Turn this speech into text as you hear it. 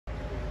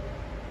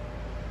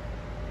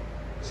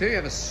So here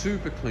you have a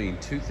super clean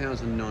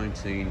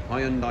 2019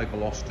 Hyundai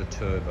Veloster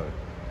Turbo.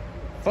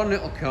 Fun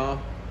little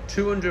car,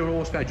 200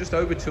 horsepower, just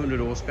over 200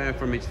 horsepower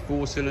from its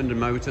 4-cylinder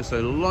motor, so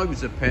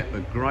loads of pep,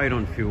 but great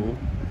on fuel.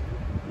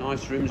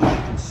 Nice rims, as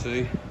you can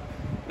see.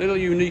 Little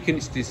unique in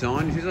its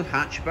design. This is a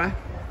hatchback.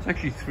 It's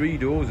actually 3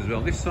 doors as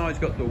well. This side's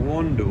got the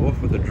 1 door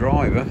for the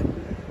driver.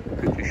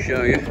 Quickly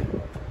show you.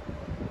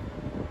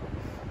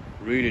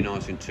 Really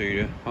nice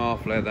interior,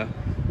 half leather.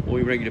 All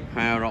your regular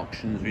power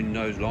options,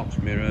 windows, locks,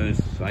 mirrors,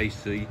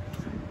 AC,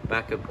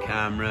 backup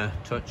camera,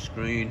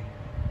 touchscreen,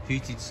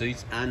 heated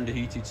seats and a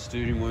heated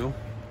steering wheel.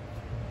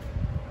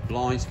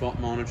 Blind spot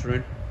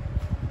monitoring.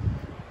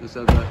 This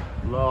has a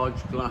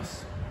large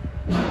glass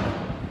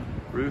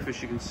roof,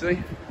 as you can see.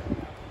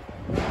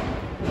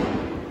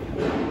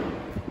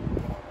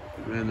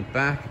 Around the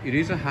back, it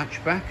is a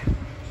hatchback,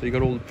 so you've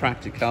got all the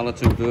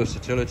practicality and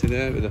versatility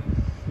there with a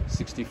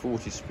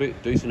 60-40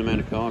 split, decent amount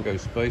of cargo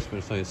space, but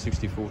I say a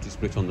 60-40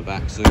 split on the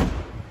back seat.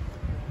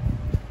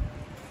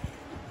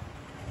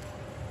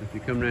 If you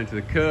come round to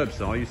the curb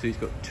side, you see it's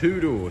got 2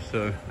 doors,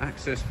 so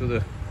access for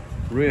the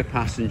rear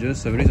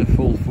passengers, so it is a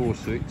full 4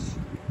 seats.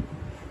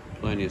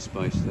 Plenty of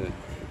space there.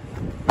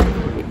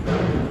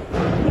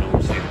 And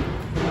obviously,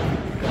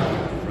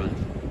 front.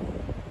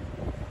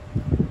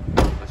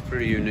 That's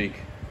pretty unique.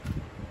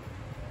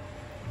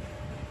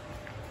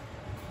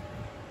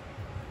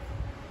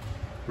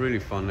 Really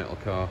fun little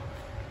car,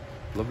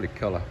 lovely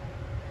colour.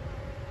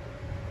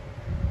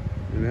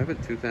 There we have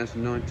it,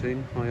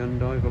 2019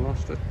 Hyundai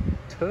Veloster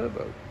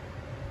Turbo.